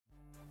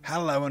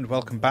Hello and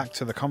welcome back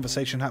to the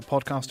Conversation Hat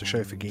podcast, a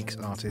show for geeks,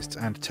 artists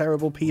and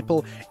terrible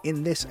people.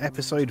 In this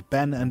episode,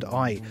 Ben and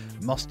I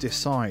must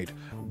decide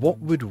what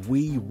would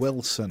we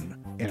Wilson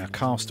in a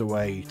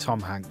Castaway Tom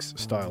Hanks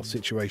style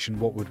situation,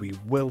 what would we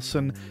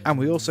Wilson? And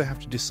we also have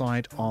to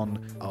decide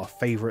on our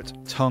favourite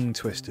tongue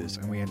twisters,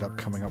 and we end up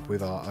coming up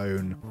with our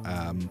own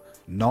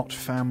not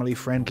family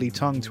friendly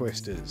tongue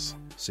twisters.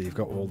 So you've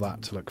got all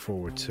that to look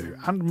forward to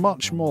and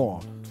much more.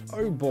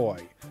 Oh boy,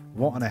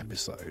 what an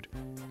episode.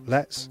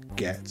 Let's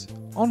get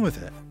on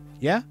with it,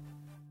 yeah?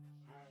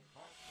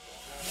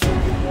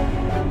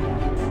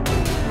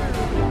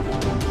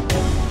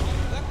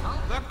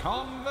 The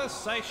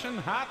Conversation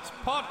Hat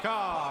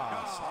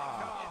Podcast.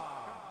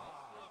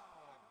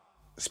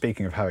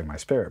 Speaking of having my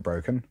spirit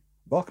broken,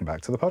 welcome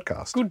back to the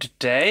podcast. Good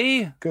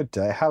day. Good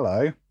day,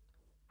 hello.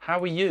 How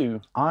are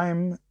you? Are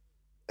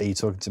you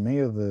talking to me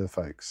or the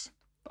folks?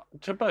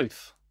 To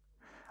both.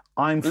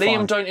 I'm Liam,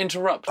 fine. don't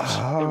interrupt.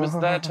 It was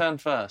their turn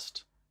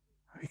first.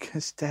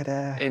 Because dead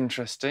air.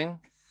 Interesting.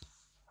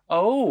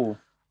 Oh,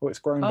 it's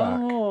grown back.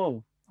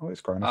 oh.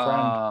 It's grown a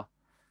friend.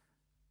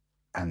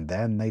 And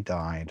then they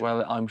died.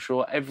 Well, I'm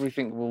sure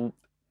everything will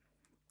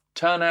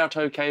turn out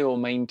okay or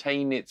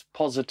maintain its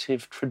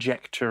positive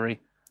trajectory.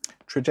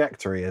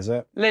 Trajectory, is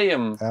it?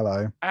 Liam,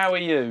 Hello. how are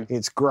you?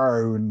 It's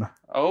grown.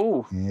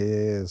 Oh,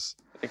 Yes.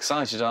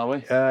 excited, are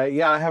we?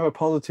 Yeah, I have a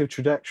positive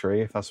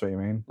trajectory, if that's what you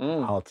mean.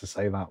 Mm. Hard to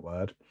say that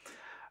word.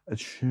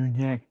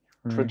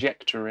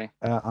 Trajectory.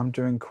 I'm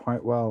doing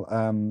quite well.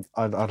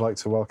 I'd like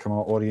to welcome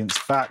our audience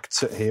back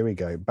to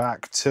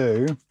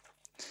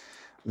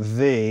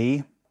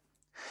the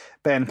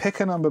Ben. Pick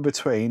a number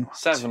between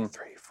 7. 1, 2,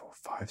 3, 4,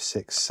 5,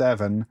 6,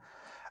 7.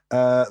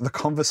 The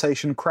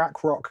Conversation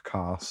Crack Rock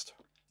Cast.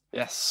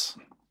 Yes.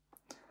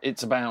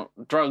 It's about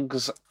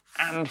drugs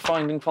and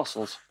finding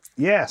fossils.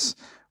 Yes,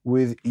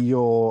 with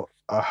your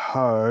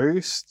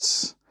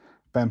hosts.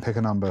 Ben, pick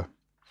a number.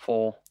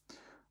 4.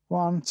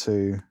 1,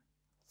 2,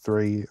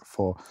 3,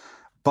 4.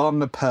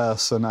 Bun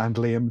Person and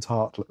Lemon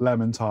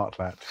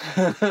Tartlet.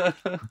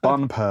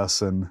 Bun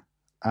Person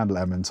and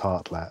Lemon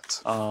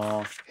Tartlet.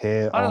 Oh,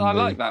 Here I on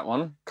like the that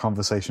one.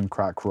 Conversation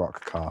Crack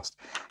Rock Cast.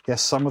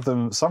 Yes, some of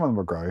them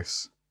are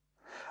gross.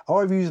 Oh,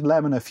 I've used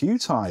lemon a few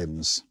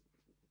times.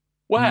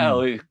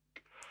 Well,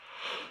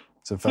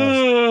 It's a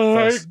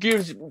vers-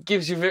 it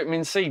gives you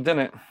vitamin C, doesn't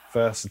it?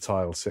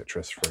 versatile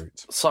citrus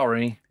fruit.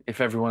 Sorry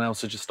if everyone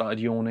else has just started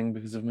yawning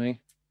because of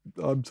me.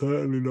 I'm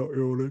certainly not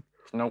yawning.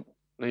 Nope,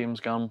 Liam's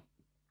gone.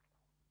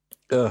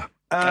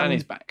 And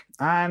he's back.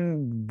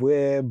 And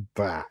we're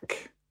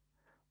back.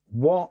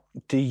 What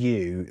do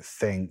you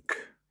think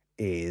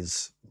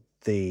is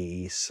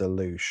the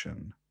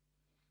solution?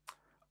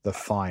 The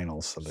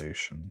final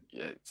solution?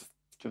 Yeah, it's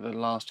the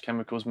last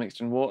chemicals mixed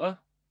in water.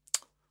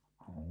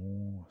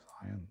 Oh,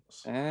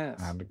 science. Yes.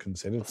 I hadn't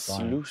considered The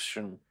science.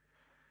 solution.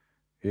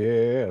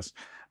 Yes.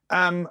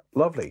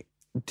 Lovely.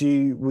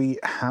 Do we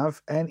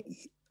have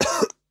any...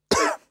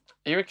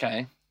 Are you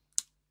okay?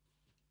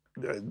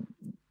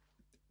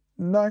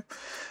 No.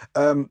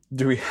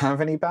 Do we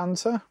have any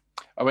banter?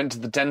 I went to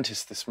the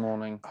dentist this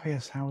morning. Oh,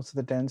 yes. How was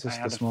the dentist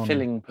I had this a morning?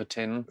 filling put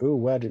in Ooh,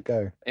 where'd it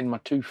go? in my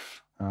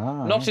tooth.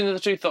 Ah. Not in the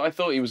tooth that I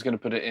thought he was going to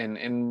put it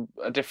in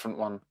a different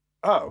one.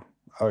 Oh,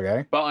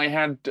 okay. But I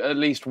had at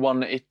least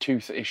one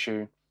tooth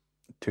issue.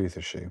 Tooth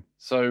issue.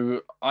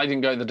 So I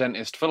didn't go to the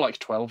dentist for like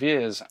 12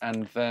 years,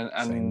 and I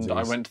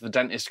Samesies. went to the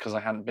dentist because I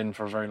hadn't been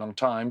for a very long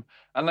time,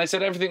 and they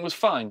said everything was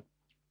fine.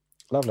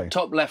 Lovely.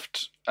 Top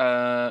left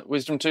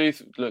wisdom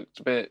tooth looked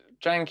a bit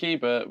janky,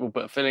 but we'll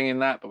put a filling in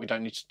that, but we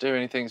don't need to do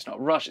anything. It's not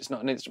a rush. It's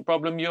not an instant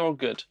problem. You're all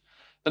good.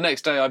 The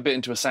next day I bit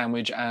into a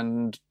sandwich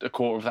and a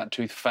quarter of that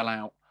tooth fell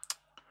out.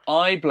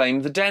 I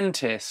blame the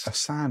dentist. A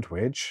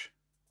sandwich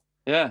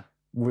Yeah.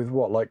 with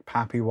what, like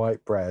pappy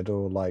white bread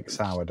or like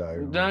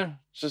sourdough? No,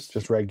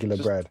 just regular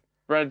just- bread.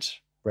 bread.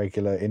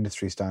 Regular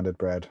industry standard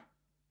bread.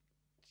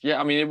 Yeah,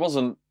 I mean, it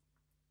wasn't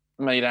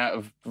made out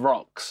of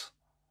rocks.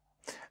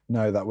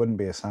 No, that wouldn't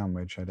be a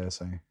sandwich, I dare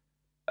say.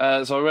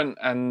 So I went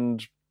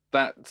and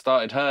that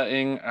started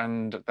hurting,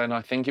 and then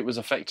I think it was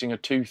affecting a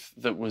tooth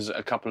that was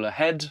a couple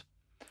ahead.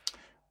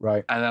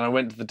 Right. And then I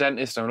went to the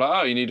dentist and I'm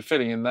like, oh, you need a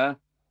filling in there.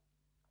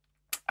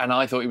 And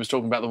I thought he was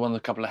talking about the one a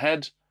couple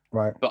ahead,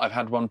 Right. but I've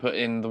had one put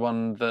in, the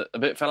one that a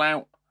bit fell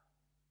out.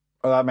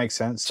 Oh, that makes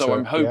sense. So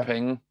I'm yeah.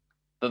 hoping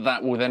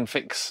that will then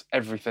fix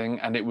everything.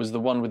 And it was the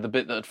one with the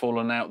bit that had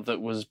fallen out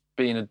that was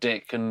being a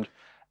dick and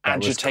That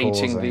was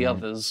agitating the causing-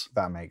 others.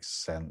 That makes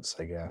sense,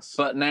 I guess.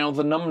 But now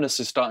the numbness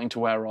is starting to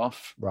wear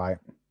off. Right.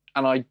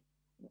 And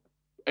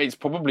it's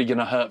probably going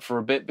to hurt for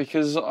a bit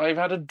because I've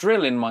had a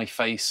drill in my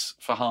face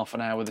for half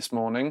an hour this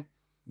morning.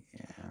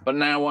 Yeah. But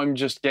now I'm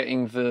just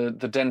getting the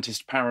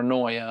dentist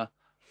paranoia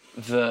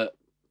that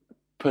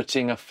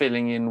putting a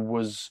filling in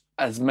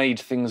has made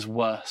things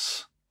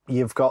worse.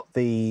 You've got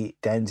the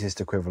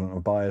dentist equivalent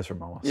of buyer's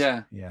remorse.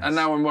 Yeah. Yes. And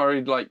now I'm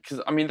worried,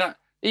 because, I mean, that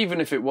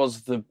even if it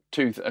was the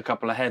tooth a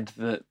couple ahead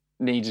that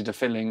needed a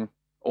filling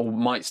or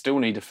might still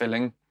need a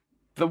filling,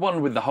 the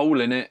one with the hole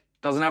in it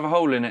doesn't have a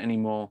hole in it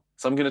anymore.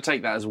 So I'm going to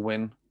take that as a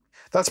win.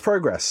 That's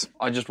progress.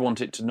 I just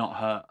want it to not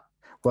hurt.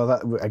 Well,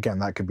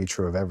 that could be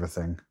true of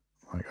everything.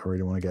 Like, I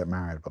really want to get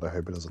married, but I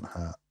hope it doesn't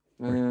hurt.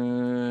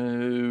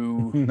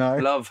 Ooh, No?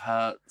 Love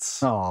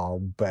hurts. Oh,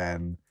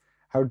 Ben.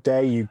 How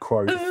dare you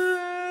quote...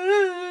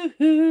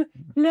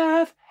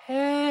 Love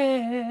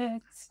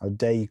hurts. How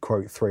dare you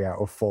quote 3 out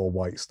of 4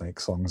 Whitesnake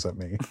songs at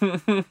me?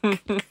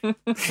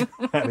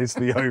 That is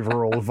the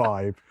overall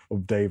vibe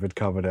of David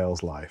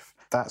Coverdale's life.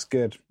 That's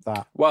good.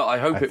 Well, I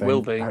hope it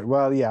will be.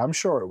 Well, yeah, I'm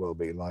sure it will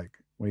be. Like,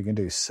 what are you going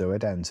to do? Sue a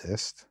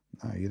dentist?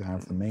 No, you don't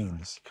have the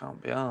means.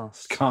 Can't be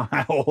asked. Can't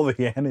have all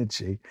the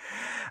energy.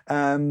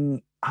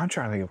 I'm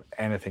trying to think of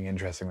anything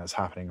interesting that's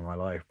happening in my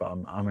life, but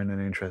I'm in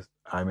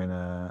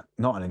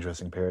not an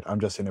interesting period. I'm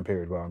just in a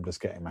period where I'm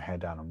just getting my head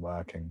down and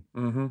working.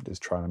 Mm-hmm.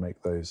 Just trying to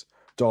make those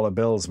dollar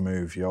bills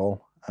move,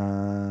 y'all.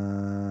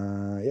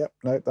 Yep,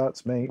 nope,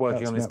 that's me. Working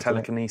That's on me his up to date.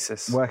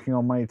 telekinesis. Working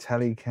on my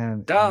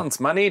telecan. Dance,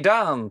 money,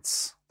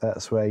 dance.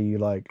 That's where you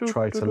like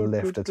try to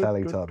lift a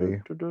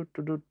Teletubby.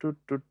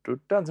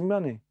 Dancing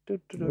money.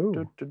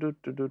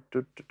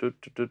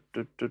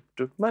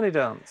 Money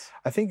dance.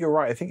 I think you're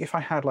right. I think if I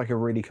had like a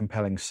really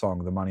compelling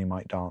song, the money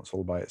might dance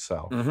all by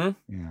itself. Mm-hmm.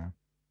 Yeah.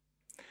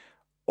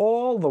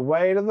 All the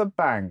way to the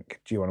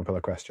bank. Do you want to pull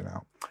a question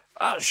out?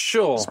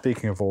 Sure.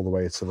 Speaking of all the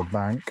way to the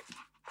bank.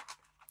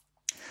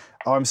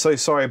 Oh, I'm so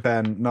sorry,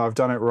 Ben. No, I've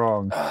done it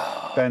wrong.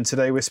 Ben,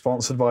 today we're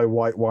sponsored by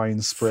White Wine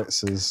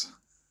Spritzers.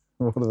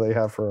 What do they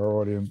have for our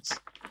audience?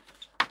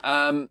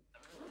 Have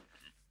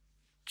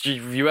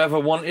you ever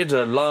wanted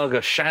a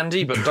lager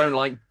shandy but don't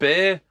like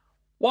beer?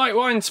 White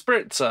wine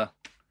spritzer.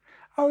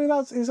 Oh,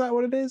 is that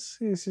what it is?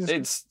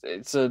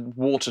 It's a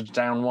watered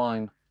down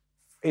wine.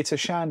 It's a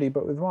shandy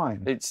but with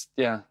wine. It's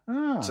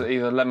Ah, so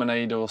either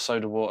lemonade or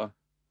soda water.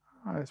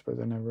 I suppose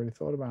I never really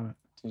thought about it.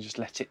 You just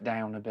let it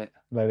down a bit.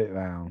 Let it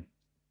down.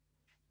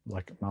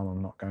 Like, Mum,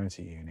 I'm not going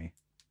to uni.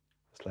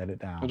 Just let it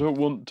down. I don't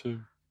want to.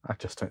 I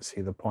just don't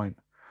see the point.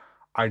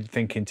 I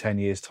think in 10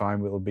 years'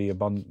 time it will be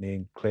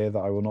abundantly clear that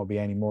I will not be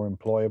any more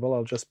employable.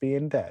 I'll just be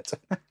in debt.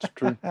 It's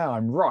true.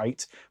 I'm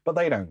right, but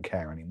they don't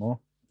care anymore.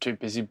 Too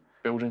busy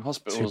building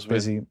hospitals Too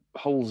busy with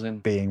holes in.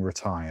 being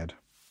retired.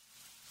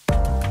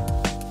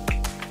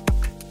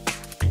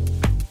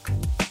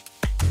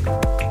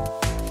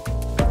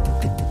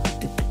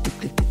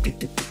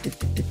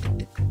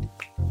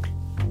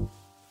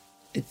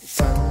 It's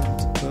time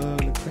to pull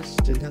a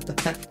question out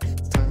the hat.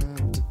 It's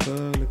time to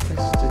pull a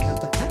question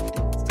out the hat.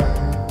 It's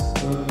time to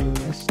pull a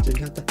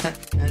question out the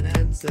hat and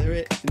answer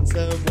it in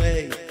some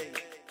way.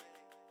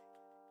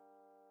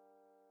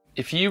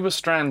 If you were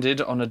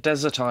stranded on a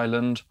desert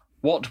island,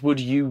 what would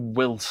you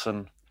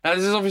Wilson? Now,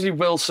 this is obviously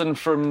Wilson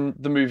from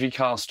the movie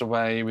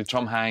Castaway with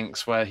Tom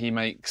Hanks, where he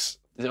makes,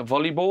 is it a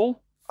volleyball?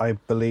 I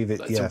believe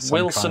it, It's yes. a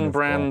Wilson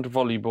brand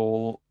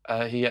volleyball.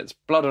 He gets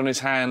blood on his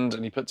hand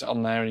and he puts it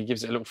on there and he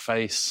gives it a little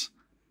face.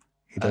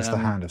 He does the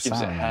hand of gives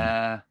it Sauron.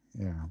 hair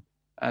Yeah.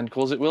 and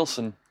calls it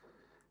Wilson.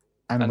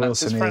 And And that's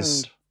his Wilson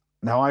is... friend.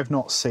 Now, I've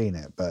not seen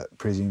it, but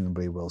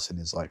presumably Wilson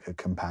is like a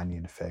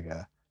companion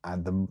figure.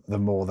 And the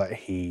more that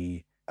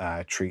he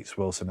treats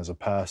Wilson as a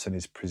person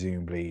is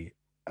presumably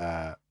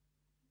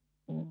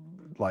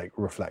like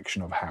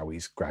reflection of how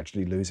he's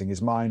gradually losing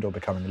his mind or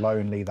becoming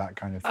lonely, that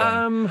kind of thing.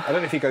 I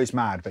don't know if he goes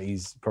mad, but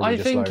he's probably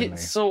just lonely. I think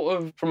it's sort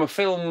of, from a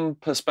film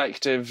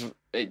perspective,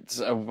 it's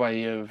a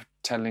way of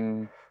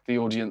telling the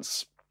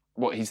audience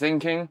what he's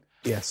thinking.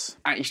 Yes.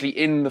 Actually,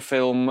 in the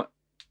film,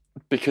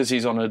 because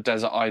he's on a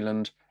desert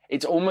island,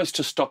 it's almost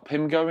to stop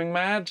him going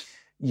mad.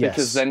 Yes.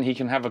 Because then he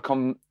can have a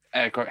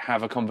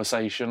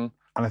conversation.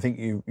 And I think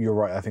you're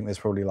right. I think there's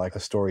probably like a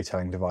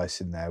storytelling device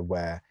in there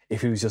where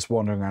if he was just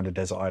wandering around a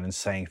desert island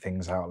saying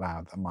things out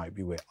loud, that might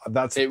be weird. I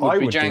would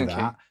janky. do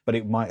that, but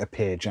it might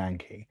appear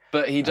janky.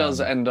 But he does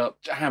end up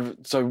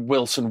so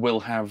Wilson will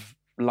have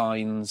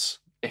lines,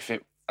 if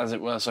it, as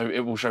it were. So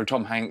it will show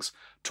Tom Hanks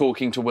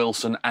talking to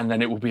Wilson, and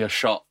then it will be a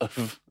shot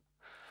of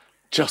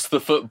just the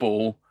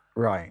football,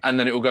 right? And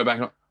then it will go back.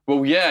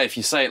 Well, yeah, if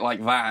you say it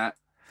like that.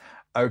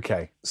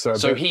 Okay,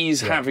 so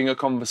he's having a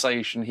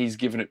conversation. He's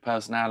given it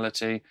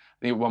personality. I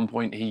think at one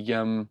point he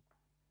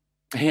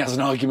has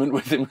an argument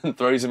with him and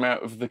throws him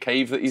out of the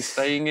cave that he's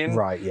staying in.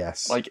 Right.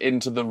 Yes. Like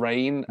into the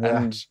rain,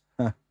 Yeah. and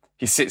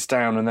he sits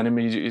down, and then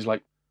immediately he's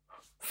like,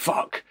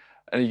 "Fuck!"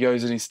 And he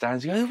goes and he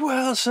stands. He goes,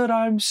 "Wilson,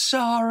 I'm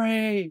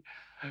sorry.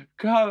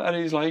 Come," and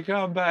he's like,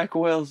 "Come back,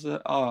 Wilson."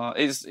 Oh,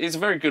 it's a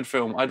very good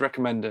film. I'd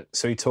recommend it.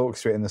 So he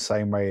talks to it in the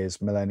same way as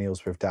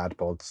millennials with dad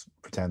bods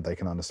pretend they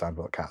can understand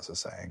what cats are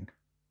saying.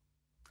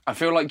 I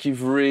feel like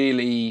you've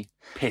really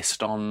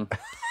pissed on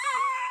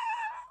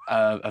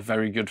a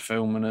very good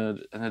film and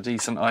a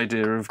decent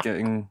idea of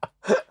getting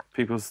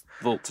people's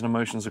thoughts and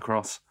emotions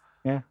across.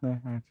 Yeah,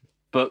 no.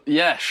 But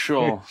yeah,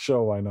 sure.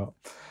 Sure, why not?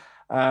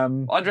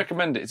 I'd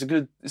recommend it.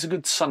 It's a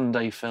good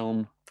Sunday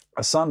film.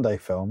 A Sunday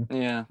film?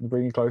 Yeah.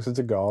 Bring you closer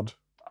to God?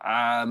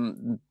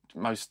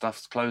 Most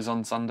stuff's closed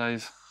on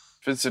Sundays.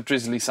 If it's a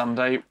drizzly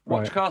Sunday,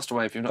 watch Right.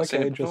 Castaway if you've not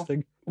seen it before.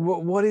 interesting.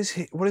 What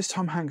is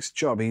Tom Hanks'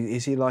 job?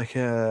 Is he like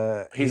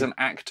a... He's an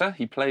actor.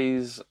 He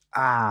plays...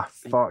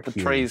 he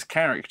portrays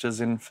characters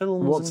in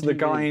films. What's and the TV.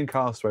 guy in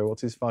Castaway?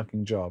 What's his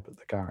fucking job,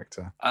 the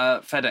character?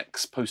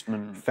 FedEx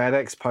postman.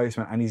 FedEx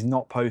postman, and he's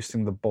not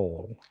posting the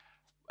ball.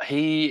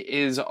 He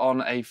is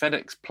on a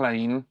FedEx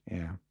plane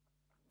Yeah.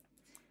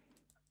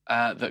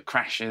 that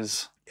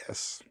crashes,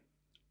 Yes.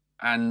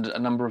 and a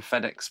number of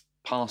FedEx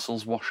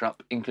parcels wash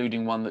up,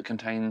 including one that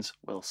contains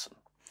Wilson.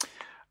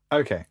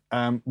 Okay.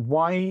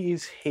 Why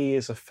is he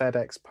as a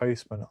FedEx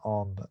postman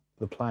on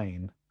the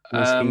plane?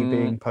 Was he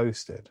being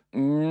posted?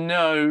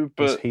 No,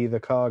 Was but he the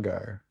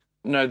cargo?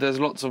 no, there's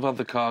lots of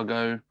other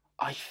cargo.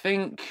 I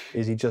think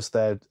Is he just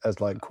there as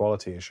like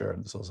quality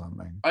assurance or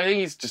something?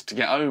 it's just to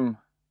get home.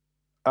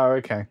 Oh,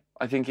 okay.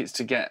 I think it's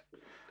to get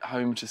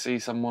home to see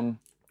someone.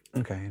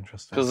 Okay,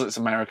 interesting. Because it's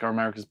America.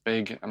 America's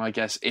big, and I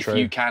guess if True.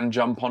 you can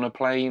jump on a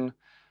plane,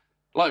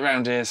 like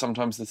round here,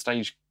 sometimes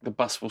the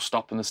bus will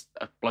stop, and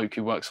a bloke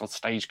who works on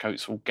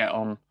stagecoach will get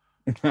on.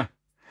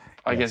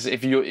 I guess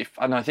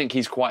and I think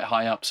he's quite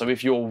high up. So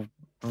if you're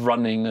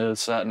running a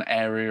certain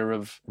area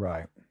of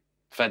Right.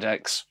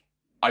 FedEx,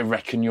 I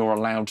reckon you're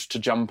allowed to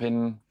jump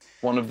in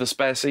one of the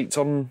spare seats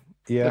on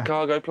Yeah. the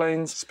cargo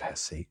planes, Spare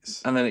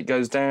seats. and then it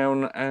goes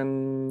down.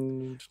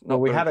 And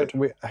Well, we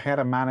had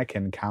a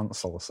mannequin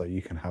cancel, so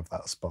you can have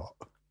that spot.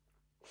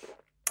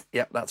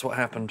 Yep, that's what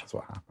happened. That's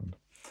what happened.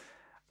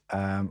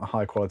 A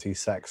high quality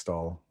sex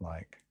doll,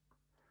 like,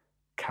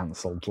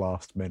 cancelled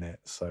last minute,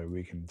 so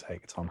we can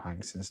take Tom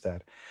Hanks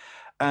instead.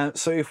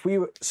 So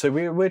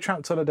we're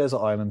trapped on a desert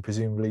island,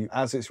 presumably.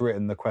 As it's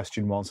written, the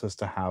question wants us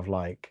to have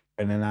like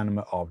an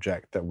inanimate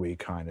object that we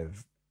kind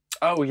of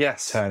Oh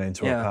yes, turn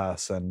into a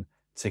person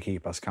to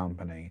keep us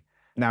company.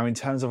 Now, in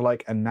terms of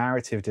like a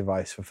narrative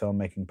device for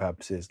filmmaking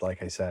purposes,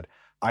 like I said,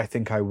 I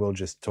think I will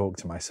just talk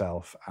to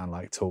myself and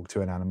like talk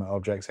to inanimate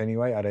objects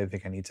anyway. I don't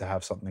think I need to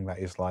have something that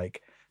is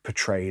like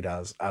portrayed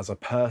as a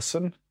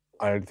person.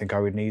 I don't think I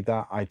would need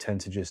that. I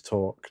tend to just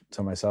talk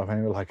to myself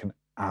anyway, like an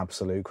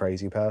absolute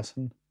crazy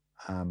person.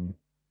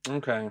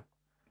 Okay.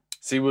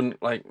 So you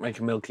wouldn't like make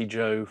a Milky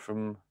Joe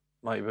from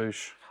Mighty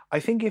Boosh? I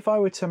think if I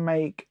were to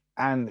make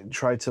and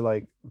try to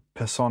like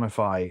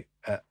personify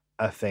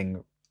a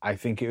thing, I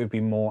think it would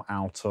be more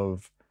out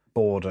of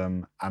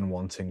boredom and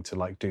wanting to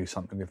like do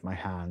something with my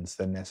hands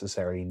than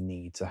necessarily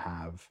need to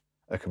have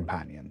a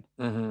companion.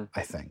 Mm-hmm.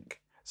 I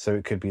think so.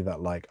 It could be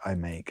that like I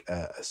make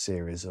a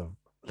series of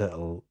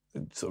little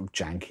sort of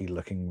janky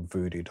looking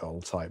voodoo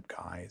doll type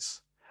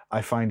guys.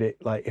 I find it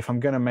like if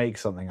I'm going to make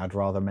something, I'd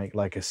rather make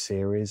like a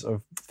series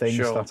of things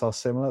that are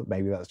similar.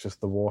 Maybe that's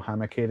just the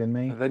Warhammer kid in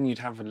me. Then you'd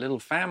have a little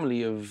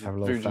family of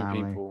voodoo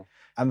people.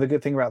 And the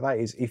good thing about that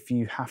is if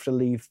you have to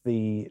leave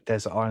the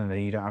desert island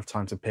and you don't have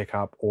time to pick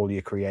up all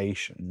your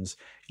creations,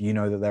 you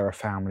know that they're a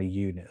family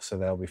unit, so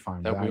they'll be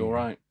fine. They'll be all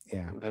right.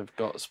 Yeah. They've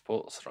got a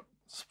support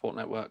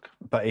network.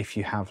 But if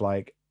you have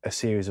like a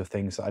series of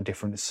things that are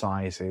different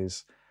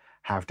sizes,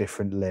 have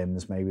different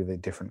limbs, maybe they're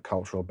different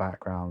cultural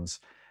backgrounds,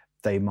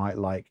 they might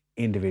like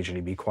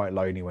individually be quite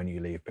lonely when you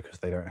leave because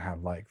they don't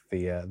have like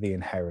the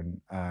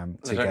inherent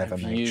together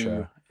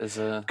nature.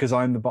 Because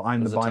I'm the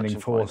binding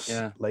force.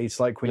 Yeah. Like, it's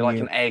like when you're like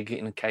an egg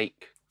in a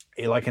cake.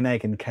 You're like an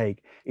egg in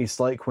cake. It's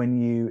like when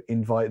you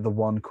invite the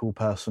one cool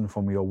person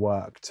from your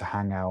work to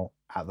hang out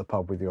at the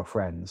pub with your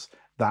friends.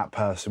 That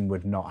person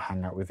would not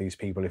hang out with these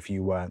people if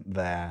you weren't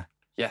there.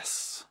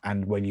 Yes.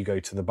 And when you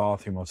go to the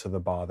bathroom or to the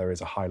bar, there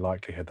is a high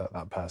likelihood that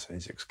that person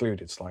is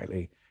excluded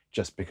slightly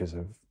just because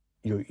of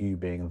you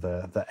being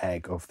the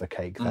egg of the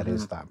cake that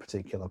is that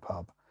particular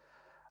pub.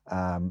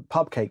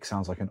 Pub cake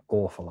sounds like an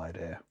awful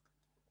idea.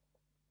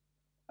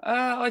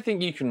 I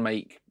think you can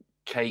make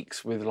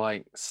cakes with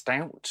like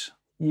stout.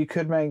 You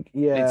could make,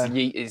 yeah.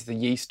 It's the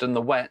yeast and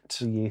the wet.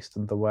 The yeast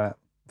and the wet.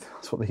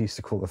 That's what they used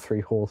to call the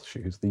three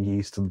horseshoes, the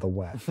yeast and the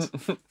wet.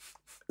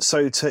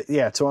 So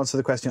to answer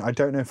the question, I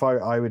don't know if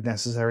I would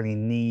necessarily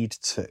need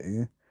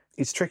to.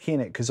 It's tricky,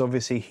 innit? Because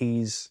obviously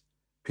he's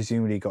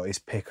presumably got his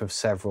pick of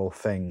several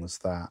things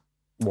that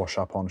wash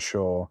up on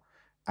shore,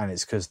 and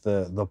it's because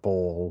the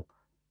ball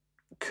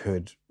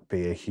could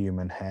be a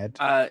human head.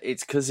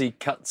 It's because he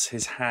cuts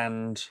his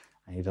hand,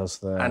 and he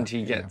does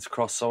he gets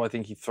across. So I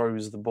think he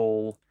throws the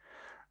ball,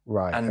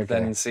 right, and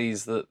then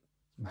sees that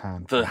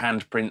the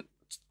handprint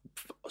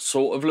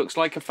sort of looks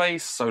like a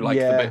face. So like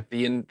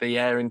the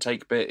air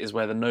intake bit is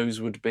where the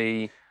nose would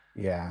be.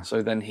 Yeah.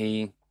 So then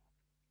he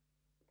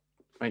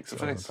makes a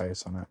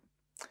face on it.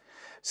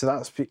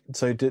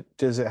 So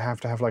does it have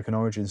to have like an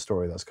origin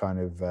story that's kind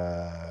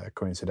of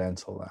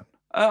coincidental then?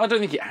 I don't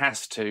think it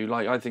has to.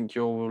 Like, I think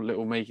you're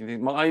little making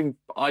things.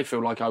 I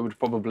feel like I would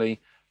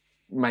probably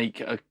make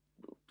a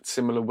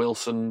similar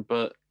Wilson,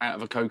 but out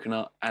of a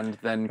coconut, and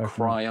then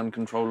cry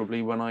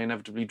uncontrollably when I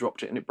inevitably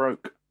dropped it and it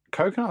broke.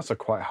 Coconuts are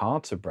quite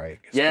hard to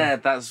break.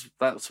 That's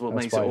what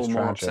makes it all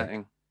more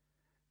upsetting.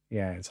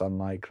 Yeah, it's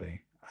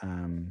unlikely.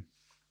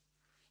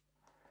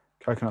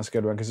 Coconut's a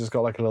good one because it's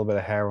got like a little bit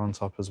of hair on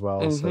top as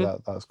well,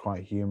 so that's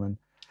quite human.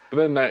 But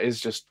then that is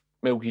just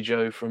Milky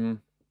Joe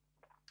from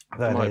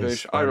That Might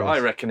is- be. that I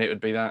is. reckon it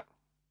would be that.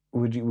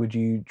 Would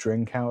you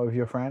drink out of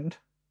your friend?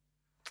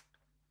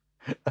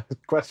 A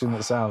question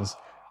that sounds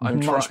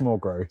much more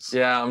gross.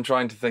 Yeah, I'm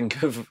trying to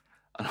think of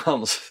an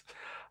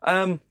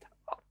answer.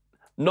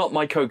 Not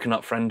my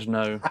coconut friend,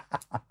 no.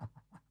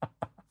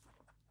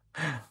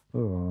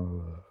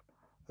 Oh,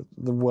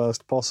 the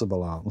worst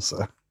possible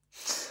answer.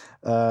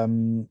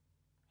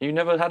 You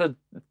never had a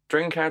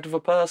drink out of a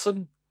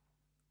person?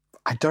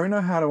 I don't know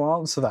how to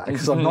answer that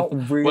because I'm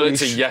not really. Well,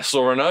 it's a yes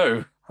or a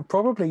no.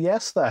 Probably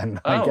yes, then.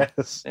 I Oh,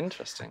 guess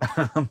Interesting.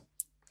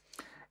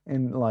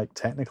 in like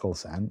technical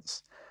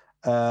sense.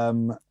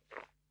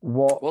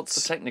 What's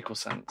the technical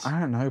sense? I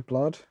don't know.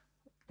 Blood.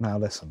 Now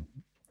listen,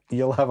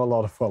 you'll have a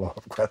lot of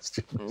follow-up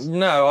questions.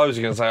 No, I was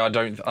going to say I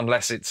don't.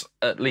 Unless it's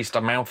at least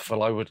a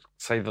mouthful, I would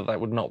say that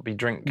would not be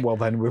drink. Well,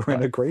 then we're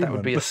in agreement. That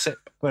would be a sip.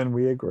 Then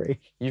we agree.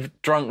 You've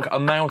drunk a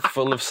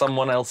mouthful of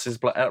someone else's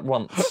blood at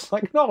once.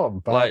 Like not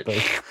on Like-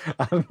 purpose.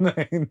 I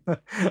mean,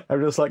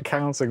 I'm just like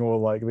counting all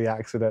like the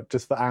accident,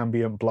 just the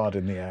ambient blood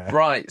in the air.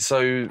 Right.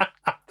 So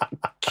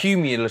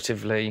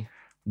cumulatively.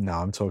 No,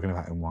 I'm talking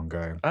about in one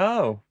go.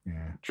 Oh. Yeah.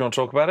 Do you want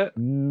to talk about it?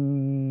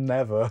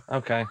 Never.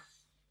 Okay.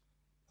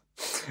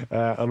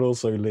 And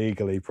also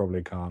legally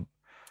probably can't.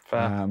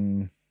 Fair.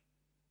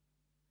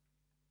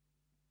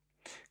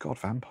 God,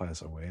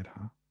 vampires are weird,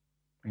 huh?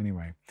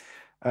 Anyway,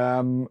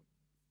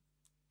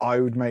 I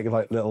would make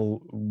like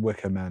little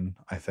wicker men,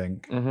 I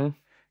think,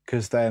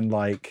 because then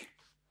like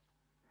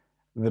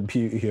the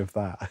beauty of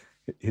that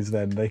is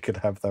then they could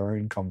have their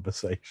own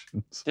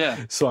conversations. Yeah.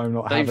 So I'm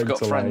not They've having got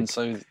to friends,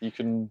 so you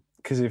can.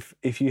 because if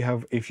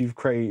you've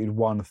created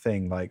one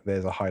thing, like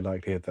there's a high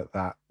likelihood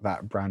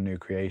that brand new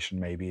creation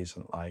maybe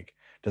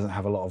doesn't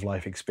have a lot of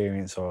life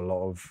experience or a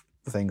lot of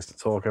things to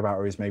talk about,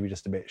 or is maybe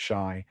just a bit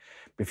shy.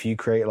 But if you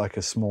create like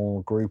a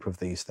small group of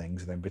these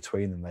things, then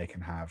between them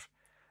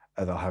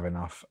they'll have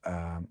enough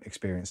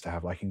experience to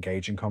have like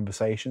engaging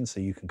conversations, so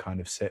you can kind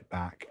of sit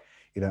back.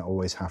 You don't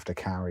always have to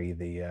carry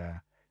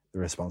the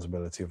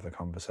responsibility of the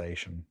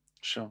conversation.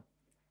 Sure.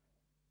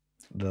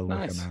 Little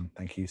Nice. Wicker Man,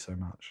 thank you so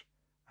much.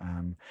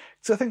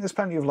 So I think there's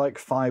plenty of like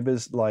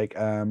fibers, like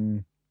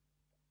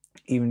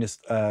even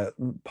just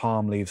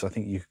palm leaves. I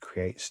think you could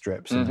create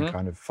strips and then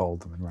kind of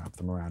fold them and wrap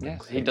them around.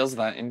 Yes, and he does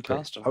that in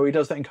Castaway. Oh, he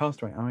does that in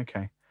Castaway. Oh,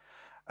 okay.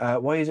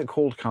 Why is it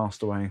called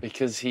Castaway?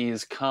 Because he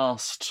is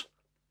cast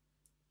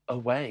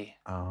away.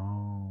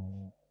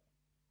 Oh,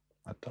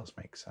 that does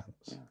make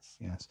sense.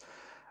 Yes.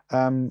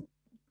 And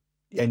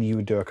you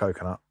would do a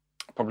coconut,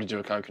 Probably do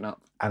a coconut.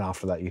 and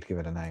after that you'd give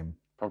it a name.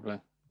 Probably.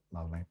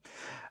 Lovely.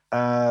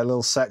 A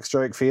little sex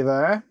joke for you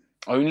there.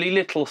 Only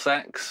little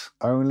sex.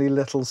 Only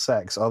little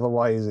sex,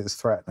 otherwise it's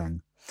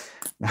threatening.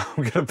 Now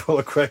I'm going to pull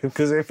a quick,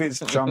 because if it's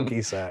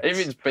chunky sex, If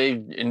it's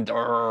big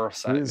indoor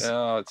sex,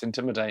 it's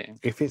intimidating.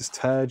 if it's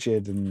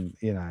turgid and,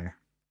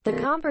 The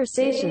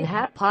Conversation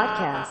Hat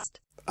Podcast.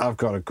 I've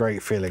got a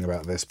great feeling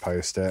about this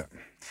post-it.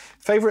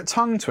 Favourite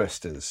tongue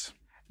twisters?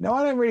 No,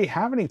 I don't really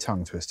have any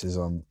tongue twisters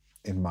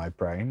in my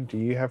brain. Do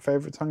you have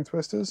favourite tongue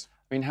twisters?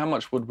 I mean, how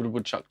much wood would a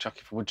woodchuck chuck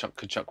if a woodchuck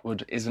could chuck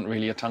wood isn't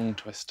really a tongue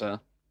twister.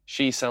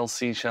 She sells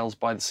seashells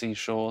by the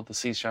seashore. The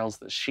seashells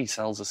that she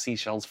sells are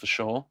seashells for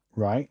sure.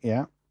 Right,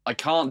 yeah. I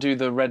can't do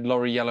the red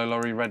lorry, yellow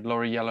lorry, red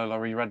lorry, yellow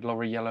lorry, red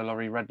lorry, yellow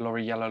lorry, red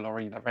lorry, yellow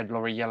lorry, red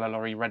lorry, yellow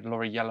lorry, red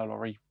lorry, yellow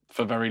lorry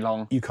for very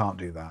long. You can't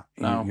do that.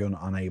 No. You're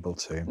not unable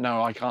to.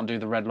 No, I can't do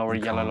the red lorry,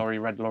 You yellow can't. lorry,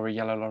 red lorry,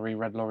 yellow lorry,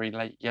 red lorry,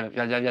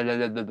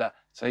 yellow.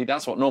 See,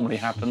 that's what normally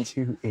happens.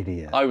 You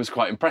idiot. I was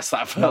quite impressed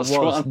that That first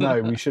was, one.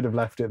 no, we should have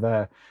left it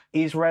there.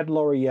 Is red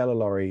lorry, yellow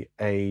lorry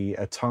a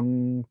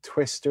tongue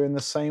twister in the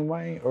same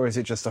way? Or is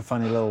it just a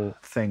funny little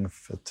thing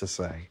to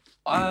say?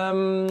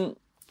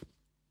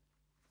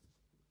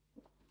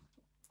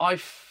 I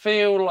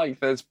feel like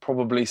there's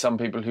probably some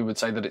people who would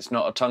say that it's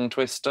not a tongue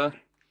twister.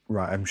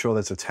 Right, I'm sure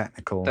there's a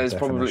technical There's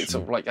probably definition.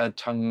 sort of like a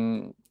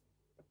tongue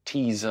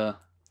teaser,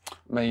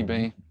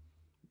 maybe.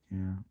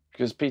 Yeah.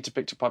 Because Peter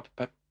picked a pipe.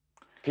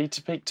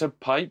 Peter picked a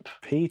pipe.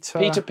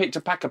 Peter picked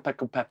a pack of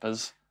pickled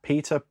peppers.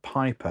 Peter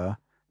Piper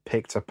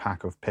picked a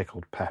pack of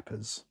pickled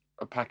peppers.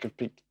 A pack of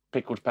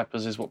pickled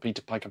peppers is what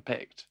Peter Piper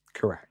picked.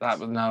 Correct. That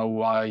was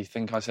no, I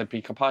think I said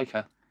Pika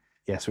Piker.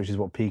 Yes, which is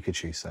what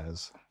Pikachu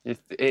says. It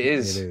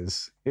is. It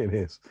is. It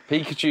is.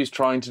 Pikachu's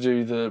trying to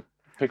do the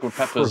pickled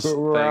peppers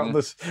throughout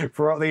thing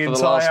throughout the for entire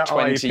the last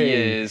 20 IP,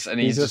 years, and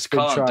he he's just been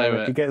can't trying do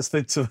it. it. He gets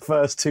to the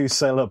first two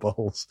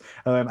syllables,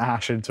 and then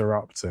Ash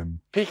interrupts him.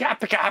 Pika,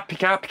 pika,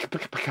 pika, pika,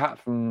 pika,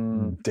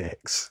 pika.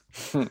 Dicks.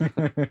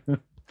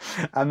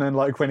 And then,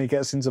 like, when he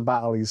gets into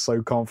battle, he's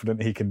so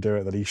confident he can do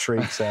it that he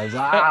shrieks out,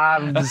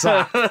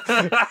 Zap!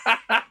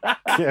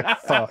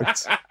 Get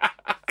fucked.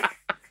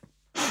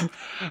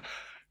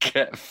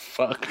 Get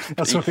fucked.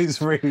 That's what he's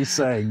really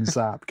saying,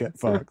 Zap, get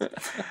fucked.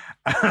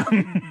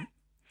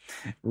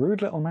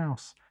 Rude little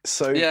mouse.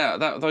 So Yeah,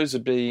 those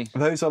would be.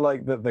 those are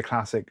like the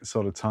classic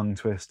sort of tongue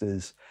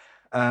twisters.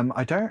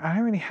 I don't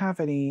really have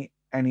any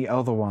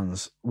other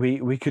ones.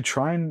 We could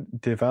try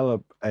and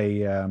develop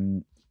a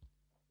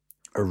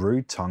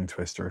rude tongue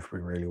twister if we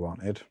really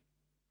wanted.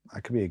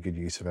 That could be a good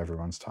use of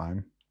everyone's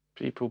time.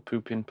 People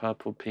pooping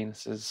purple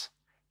penises.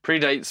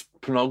 Predates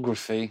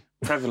pornography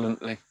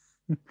prevalently.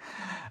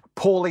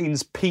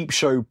 Pauline's peep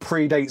show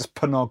predates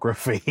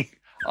pornography.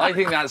 I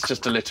think that's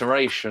just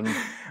alliteration.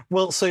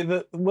 Well,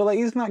 isn't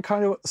that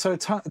kind of so?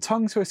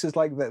 Tongue twisters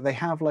like that. They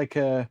have like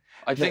a.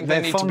 I think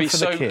they need to be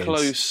so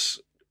close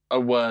a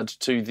word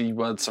to the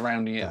word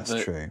surrounding it.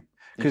 That's true.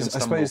 Because I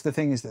suppose the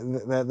thing is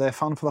that they're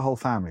fun for the whole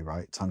family,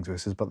 right? Tongue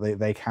twisters, but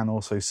they can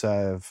also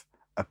serve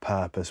a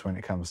purpose when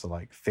it comes to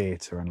like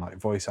theatre and like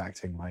voice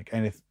acting, like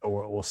anything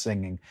or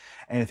singing,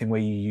 anything where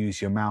you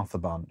use your mouth a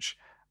bunch.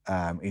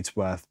 It's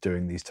worth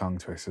doing these tongue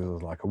twisters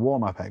as like a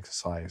warm-up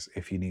exercise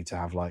if you need to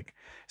have like,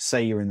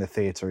 say you're in the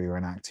theatre, you're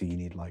an actor, you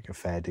need like a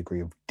fair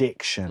degree of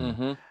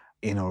diction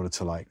in order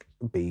to like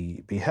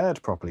be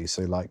heard properly.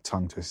 So like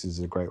tongue twisters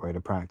is a great way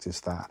to practice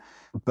that.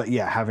 But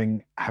yeah,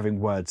 having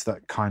words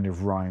that kind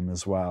of rhyme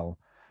as well.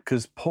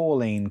 Because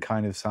Pauline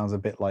kind of sounds a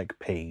bit like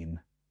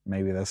peen.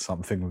 Maybe there's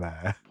something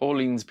there.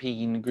 Pauline's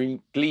peen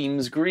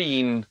gleams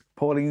green.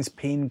 Pauline's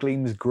peen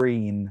gleams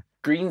green.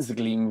 Green's the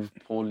gleam of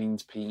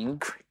Pauline's peen.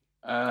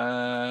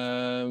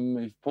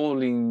 If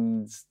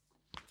Pauline's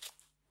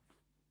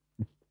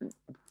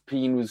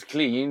peen was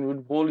clean,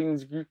 would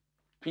Pauline's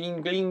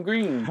peen gleam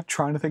green? I'm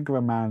trying to think of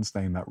a man's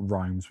name that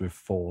rhymes with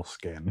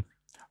foreskin.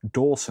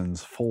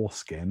 Dawson's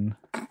foreskin.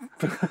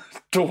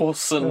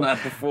 Dawson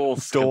at the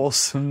foreskin.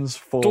 Dawson's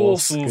foreskin.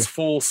 Dawson's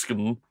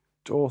foreskin.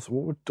 What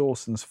would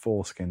Dawson's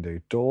foreskin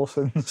do?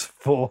 Dawson's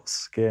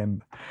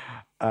foreskin.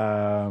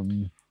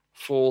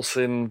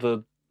 Forcing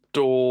the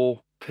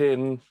door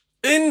pin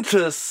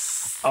into.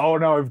 Oh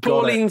no, I've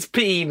got Pauline's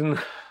peen.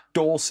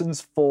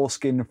 Dawson's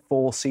foreskin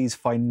foresees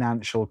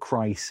financial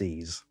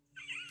crises.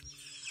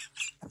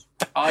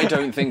 I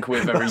don't think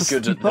we're very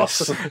good at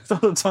this. It's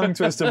not a tongue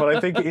twister, but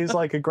I think it is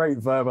like a great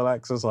verbal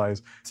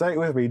exercise. Say it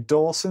with me.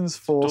 Dawson's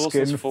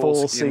foreskin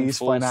foresees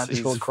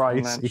financial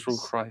crises. Financial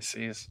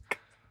crises.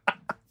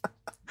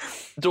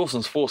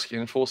 Dawson's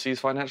foreskin foresees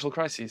financial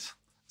crises.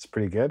 It's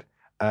pretty good.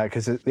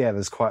 Because,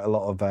 there's quite a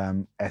lot of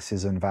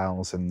S's and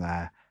vowels in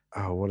there.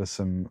 Oh, what are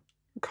some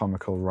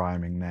comical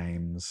rhyming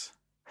names?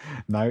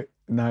 No,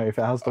 if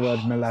it has the word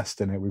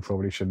molest in it, we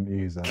probably shouldn't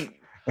use it.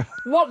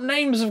 What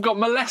names have got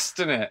molest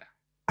in it?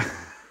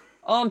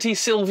 Auntie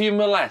Sylvia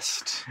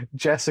molest.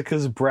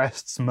 Jessica's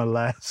breasts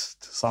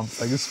molest.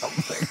 Something.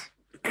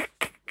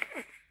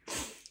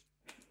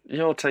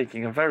 You're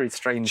taking a very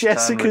strange turn with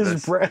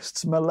Jessica's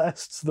breasts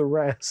molests the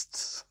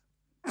rests.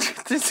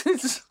 This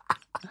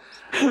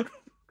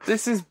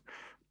is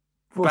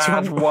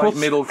bad white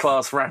middle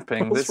class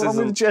rapping. What's wrong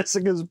with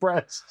Jessica's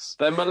breasts?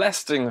 They're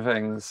molesting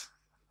things.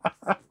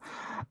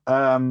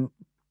 Oh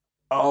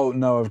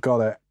no, I've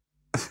got it.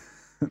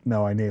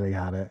 No, I nearly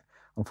had it.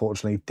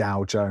 Unfortunately,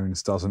 Dow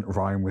Jones doesn't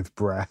rhyme with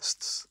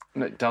breasts.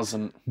 No, it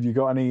doesn't. You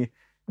got any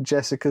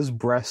Jessica's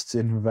breasts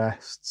in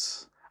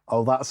vests?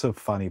 Oh, that's a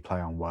funny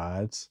play on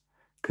words.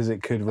 Because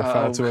it could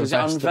refer to a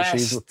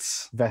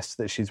vest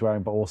that she's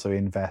wearing, but also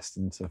invest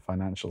into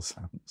financial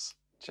sense.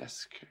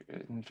 Jessica.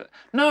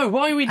 No,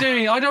 why are we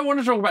doing it? I don't want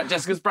to talk about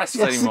Jessica's breasts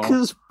anymore.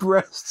 Jessica's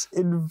breasts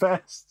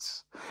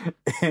invests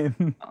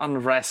in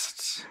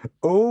unrest.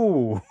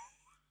 Oh,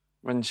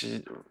 when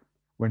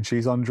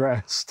she's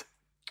undressed.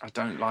 I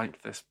don't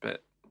like this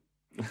bit.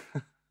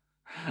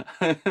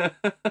 I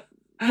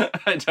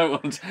don't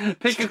want to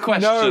pick a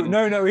question.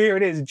 No. Here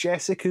it is.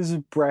 Jessica's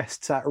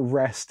breasts at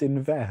rest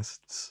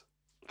invests.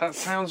 That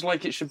sounds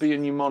like it should be a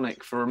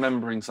mnemonic for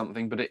remembering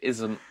something, but it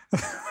isn't.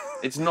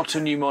 It's not a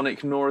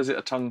mnemonic, nor is it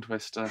a tongue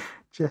twister.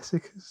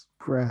 Jessica's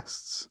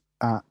breasts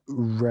at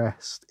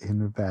rest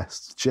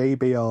invests.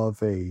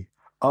 JBRV.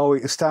 Oh,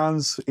 it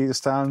stands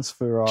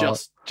for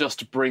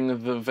just bring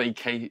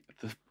the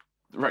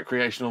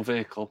recreational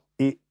vehicle.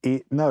 It's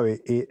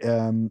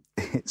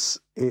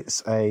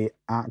a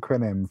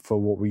acronym for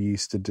what we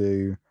used to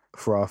do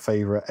for our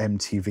favourite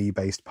MTV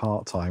based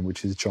part time,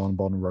 which is John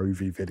Bon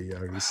Jovi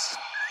videos.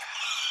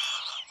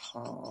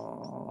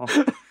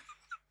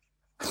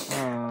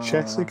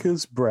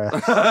 Jessica's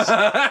breasts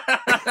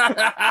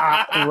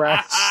at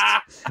rest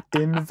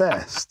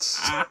invests.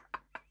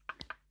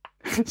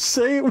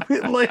 Say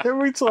it like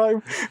every time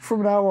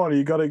from now on.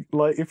 You gotta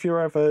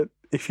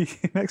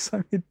next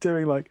time you're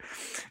doing like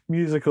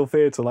musical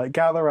theatre, like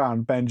gather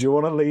around. Ben, do you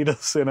want to lead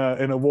us in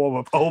a warm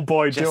up? Oh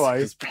boy, do I!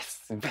 Jessica's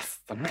breasts invest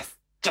and rest.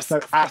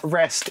 At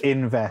rest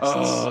invests.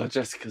 Oh,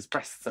 Jessica's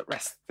breasts at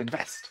rest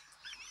invest.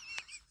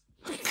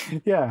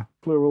 Yeah,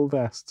 plural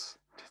vests.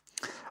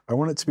 I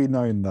want it to be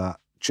known that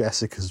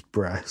Jessica's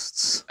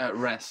breasts at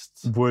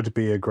rest would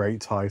be a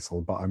great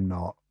title, but I'm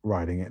not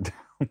writing it down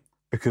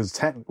because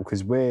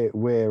we're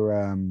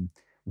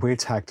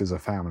tagged as a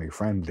family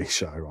friendly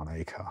show on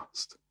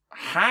Acast.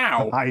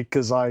 How?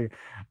 Because I'm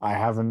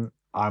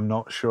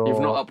not sure.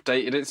 You've not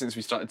updated it since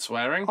we started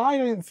swearing? I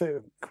don't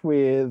think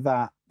we're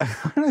that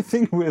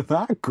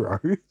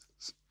gross.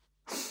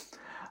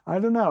 I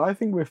don't know. I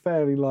think we're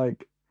fairly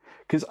like.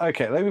 Because,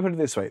 okay, let me put it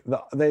this way.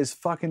 There's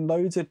fucking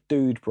loads of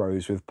dude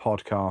bros with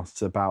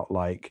podcasts about,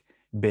 like,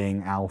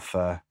 being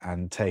alpha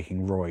and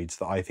taking roids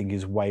that I think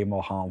is way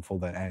more harmful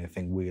than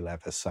anything we'll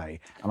ever say.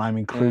 And I'm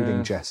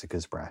including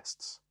Jessica's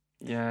breasts.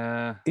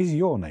 Yeah. Is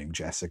your name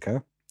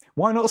Jessica?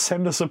 Why not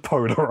send us a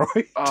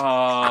Polaroid?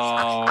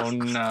 Oh,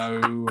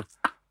 no.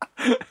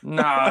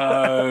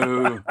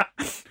 No.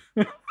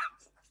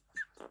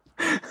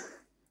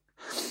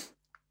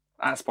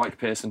 That's Spike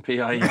Pearson,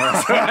 P.I.E.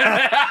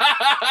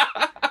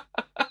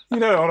 You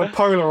don't know what a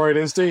Polaroid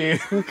is, do you?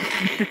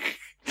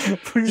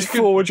 Please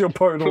forward your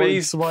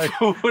Polaroid to my...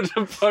 forward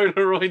a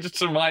Polaroid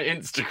to my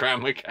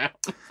Instagram account.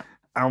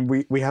 And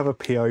we have a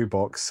P.O.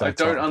 box set I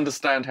don't up.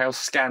 understand how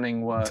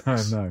scanning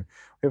works. No.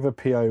 We have a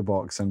P.O.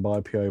 box, and by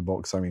P.O.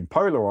 box, I mean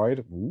Polaroid.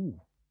 Ooh,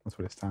 that's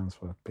what it stands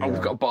for. Oh,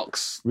 we've got a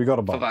box. We got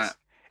a box. For that.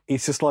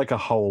 It's just like a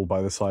hole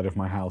by the side of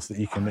my house that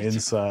you can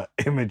insert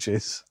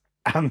images.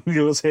 And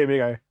you'll just hear me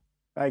go,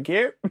 thank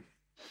you.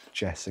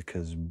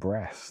 Jessica's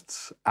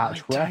breasts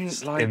at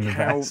rest in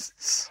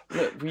vests.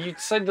 Look, you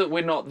said that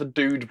we're not the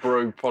dude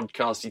bro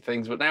podcasty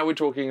things, but now we're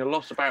talking a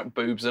lot about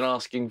boobs and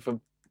asking for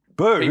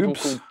people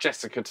Boobs? called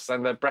Jessica to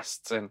send their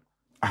breasts in.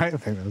 I don't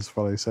think that's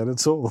what I said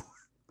at all.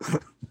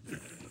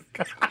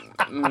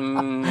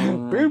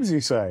 Boobs,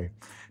 you say?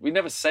 We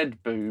never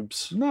said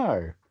boobs.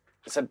 No.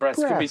 We said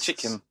breasts. Could be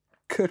chicken.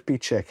 Could be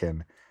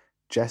chicken.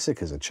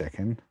 Jessica's a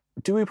chicken.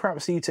 Do we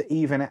perhaps need to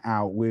even it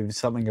out with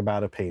something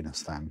about a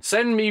penis then?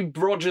 Send me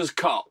Roger's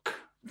cock.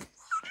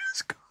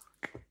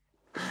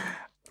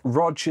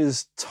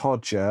 Roger's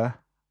Todger.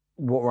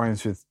 What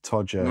rhymes with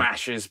Todger?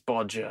 Mashes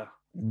Bodger.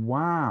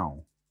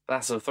 Wow.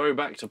 That's a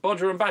throwback to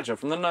Bodger and Badger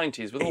from the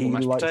 90s with all the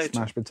mashed likes potatoes.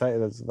 mashed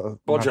potatoes.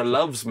 Bodger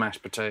loves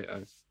mashed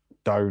potatoes.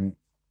 Don't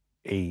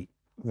eat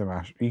the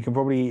mash. You can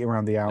probably eat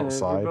around the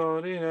outside.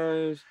 Everybody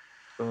knows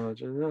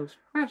Bodger loves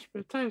mashed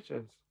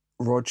potatoes.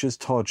 Roger's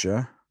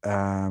Todger.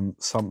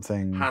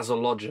 Something. Has a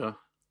lodger.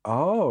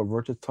 Oh,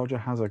 Roger's Todger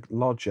has a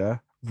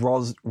lodger.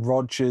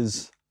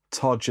 Roger's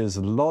Todger's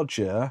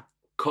lodger.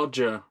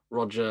 Codger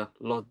Roger.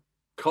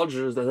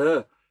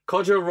 Codger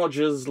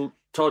Rogers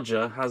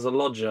Todger has a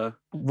lodger.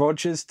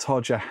 Roger's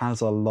Todger has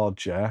a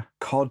lodger.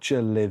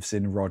 Codger lives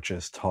in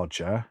Roger's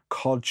Todger.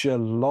 Codger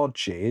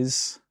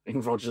lodges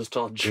In Roger's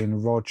Todge.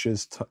 in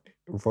Roger's Todge.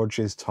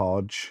 Roger's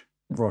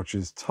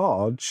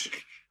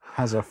Todge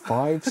has a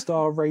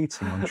 5-star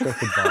rating on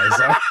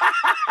TripAdvisor.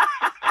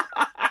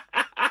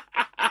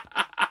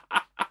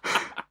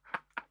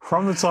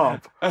 From the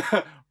top.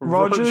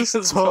 Roger's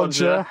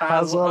Todger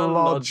has a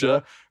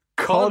lodger.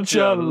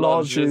 Codger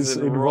lodges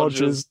in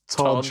Roger's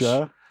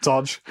Todger.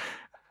 Dodge.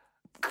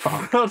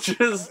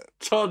 Roger's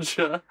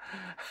Todger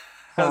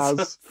has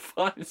a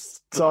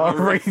 5-star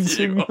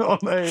rating on a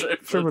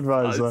TripAdvisor.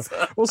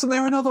 TripAdvisor. Wasn't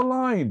there another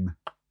line?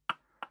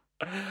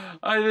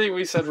 I think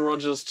we said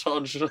Roger's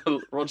Todge a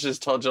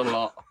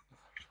lot.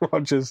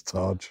 Roger's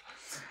Todge.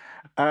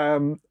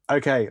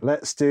 Okay,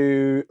 let's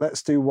do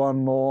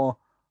one more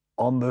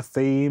on the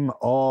theme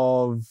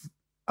of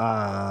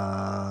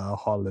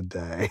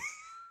holiday.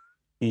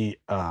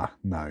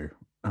 No,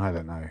 I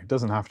don't know. It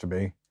doesn't have to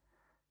be.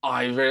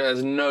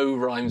 There's no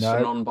rhymes for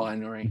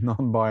non-binary.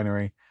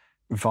 Non-binary.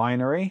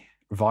 Vinery?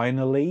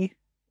 Vinily?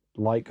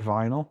 Like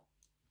vinyl?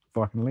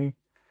 Vinily?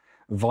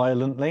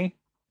 Violently?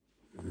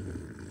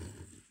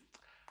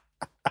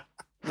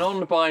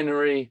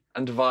 Non-binary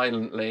and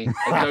violently,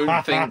 I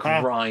don't think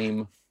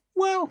rhyme.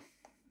 Well,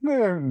 they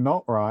don't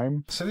not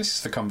rhyme. So this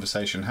is the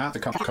conversation hat. The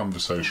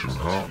conversation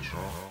hat.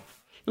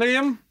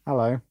 Liam,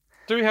 Hello.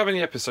 do we have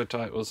any episode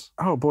titles?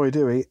 Oh boy,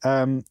 do we?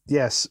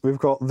 Yes, we've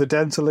got the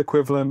dental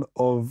equivalent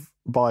of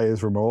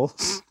buyer's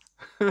remorse.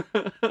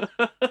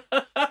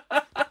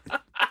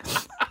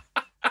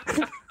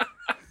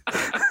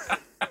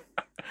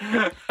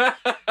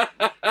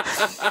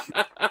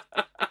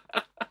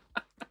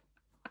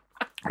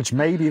 Which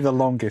may be the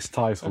longest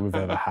title we've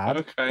ever had,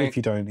 Okay. if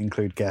you don't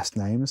include guest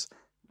names.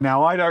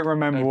 Now, I don't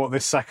remember what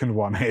this second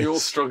one You're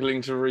is.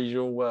 struggling to read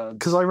your words.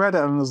 Because I read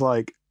it and was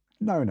like,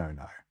 no.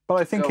 But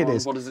I think Go it on,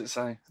 is. What does it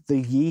say? The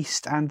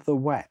yeast and the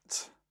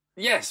wet.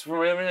 Yes,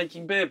 we're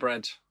making beer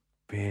bread.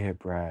 Beer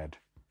bread.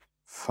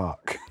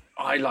 Fuck.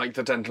 I like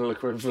the dental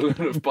equivalent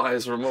of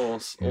buyer's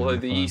remorse, Yeah, although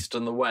the fine. yeast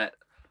and the wet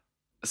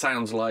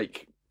sounds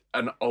like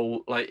an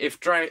old... Like, if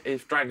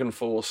Dragon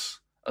Force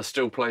are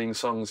still playing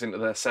songs into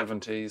their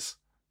 70s,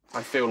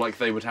 I feel like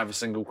they would have a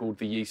single called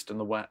The Yeast and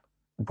the Wet.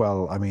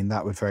 Well, I mean,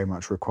 that would very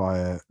much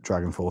require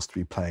Dragon Force to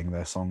be playing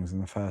their songs in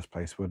the first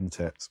place, wouldn't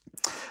it?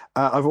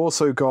 I've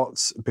also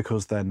got,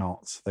 because they're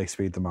not, they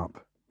speed them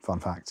up. Fun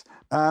fact.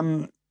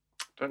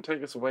 Don't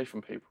take us away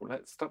from people.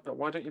 Let's stop.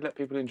 Why don't you let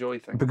people enjoy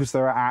things? Because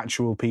there are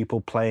actual people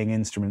playing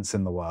instruments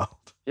in the world.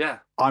 Yeah.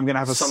 I'm going to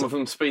have Some of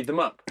them speed them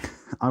up.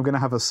 I'm going to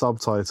have a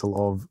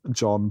subtitle of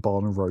John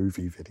Bon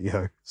Jovi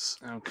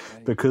videos.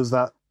 Okay. Because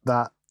that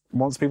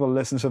once people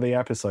listen to the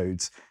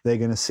episodes, they're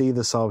going to see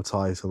the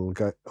subtitle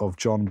of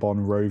John Bon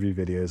Jovi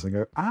videos and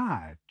go,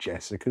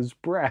 Jessica's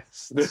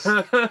breasts.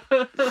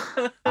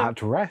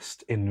 At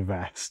rest in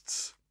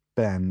vests.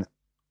 Ben,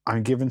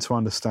 I'm given to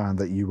understand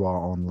that you are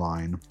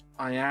online.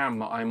 I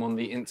am. I'm on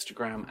the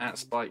Instagram at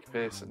Spike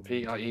Pearson,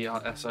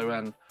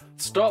 Pierson.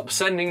 Stop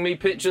sending me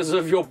pictures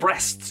of your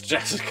breasts,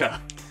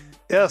 Jessica.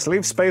 Yes,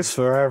 leave space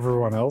for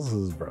everyone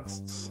else's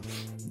breasts.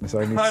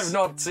 I've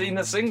not seen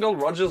a single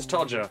Rogers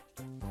Todger.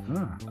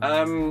 Ah.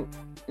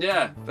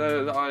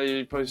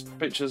 I post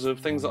pictures of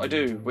things that I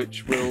do,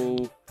 which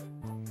will...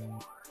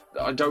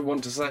 I don't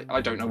want to say...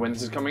 I don't know when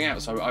this is coming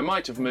out, so I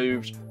might have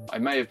moved, I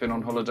may have been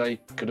on holiday,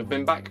 could have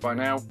been back by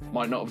now,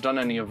 might not have done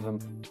any of them.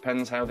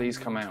 Depends how these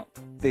come out.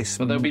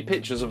 But there'll be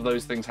pictures of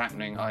those things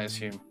happening, I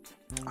assume.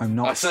 I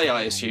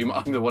assume.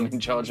 I'm the one in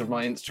charge of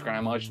my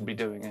Instagram. I should be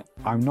doing it.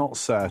 I'm not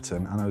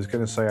certain, and I was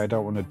going to say I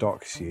don't want to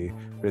dox you,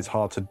 but it's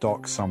hard to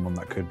dox someone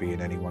that could be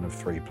in any one of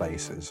 3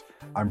 places.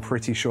 I'm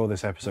pretty sure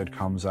this episode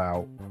comes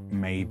out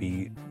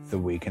maybe the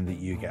weekend that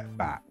you get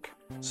back.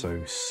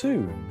 So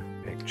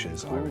soon,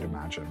 pictures, I would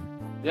imagine.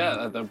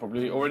 Yeah, there'll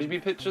probably already be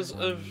pictures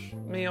of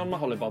me on my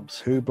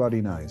hollybobs. Who bloody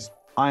knows?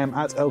 I am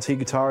at LT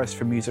Guitarist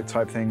for music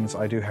type things.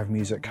 I do have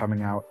music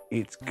coming out.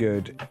 It's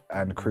good,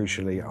 and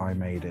crucially, I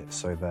made it,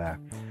 so there.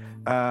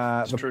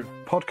 The true.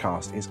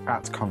 podcast is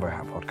at Convo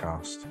Hat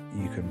Podcast.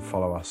 You can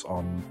follow us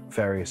on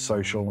various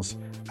socials,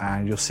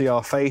 and you'll see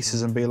our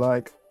faces and be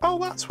like, oh,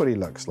 that's what he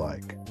looks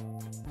like.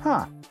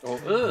 Huh. Or,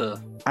 ugh.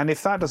 And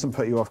if that doesn't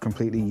put you off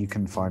completely, you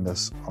can find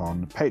us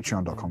on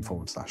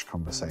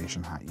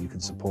patreon.com/conversation hat. You can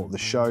support the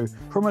show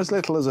from as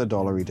little as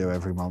 $1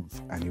 every month,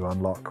 and you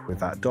unlock with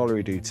that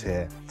 $1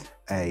 tier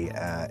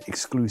a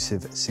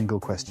exclusive single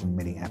question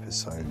mini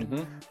episode.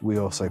 Mm-hmm. We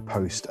also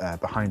post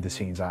behind the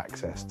scenes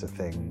access to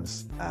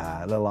things,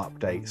 little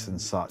updates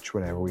and such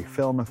whenever we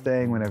film a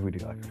thing, whenever we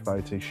do like a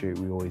photo shoot.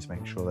 We always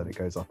make sure that it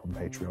goes up on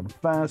Patreon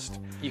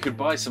first. You could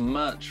buy some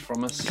merch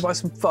from us. You can buy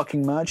some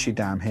fucking merch, you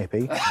damn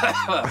hippie.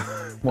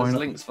 There's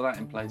links for that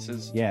in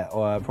places. Yeah,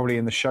 or probably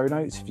in the show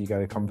notes. If you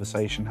go to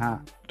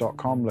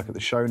conversationhat.com, look at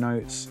the show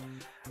notes.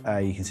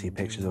 You can see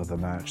pictures of the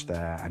merch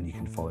there, and you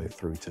can follow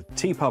through to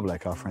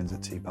TeePublic, our friends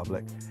at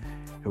TeePublic,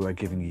 who are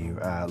giving you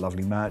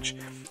lovely merch.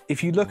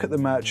 If you look at the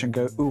merch and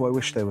go, ooh, I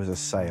wish there was a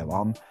sale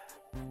on,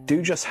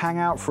 do just hang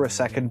out for a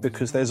second,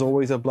 because there's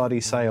always a bloody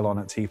sale on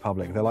at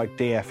TeePublic. They're like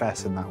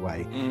DFS in that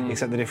way,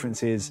 except the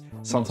difference is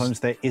sometimes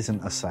there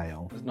isn't a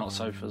sale. There's not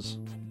sofas.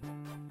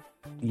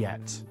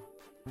 Yet.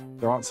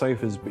 There aren't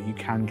sofas, but you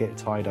can get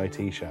tie-dye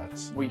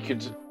t-shirts. We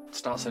could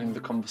start selling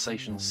the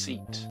conversation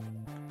seat.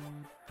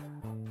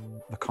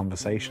 The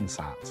conversation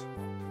sat.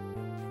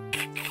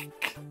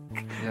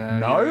 Yeah,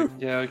 No?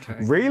 Yeah, okay.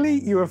 Really?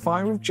 You were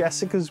fine with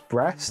Jessica's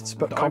breasts,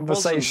 but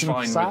conversation I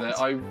wasn't sat?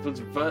 fine with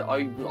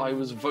it. I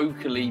was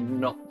vocally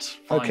not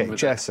fine Okay, with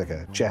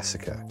Jessica,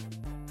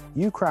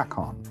 you crack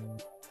on.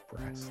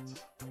 Breasts.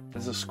 it.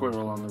 There's a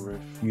squirrel on the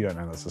roof. You don't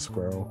know that's a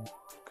squirrel.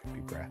 Could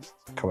be breasts.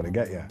 Come on and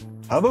get ya.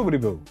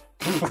 Boo.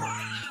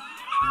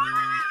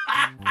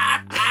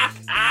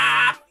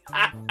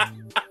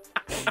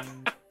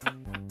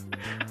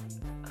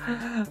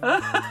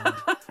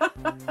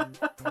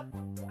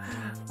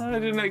 I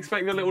didn't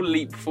expect a little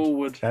leap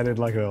forward. I did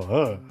like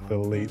a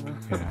little leap.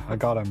 Yeah, I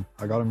got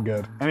him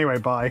good. Anyway,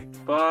 bye.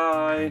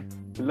 Bye.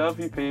 Love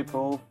you,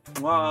 people.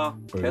 Mwah.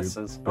 Boob,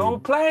 Kisses. boob. Oh,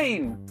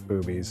 plane.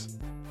 Boobies.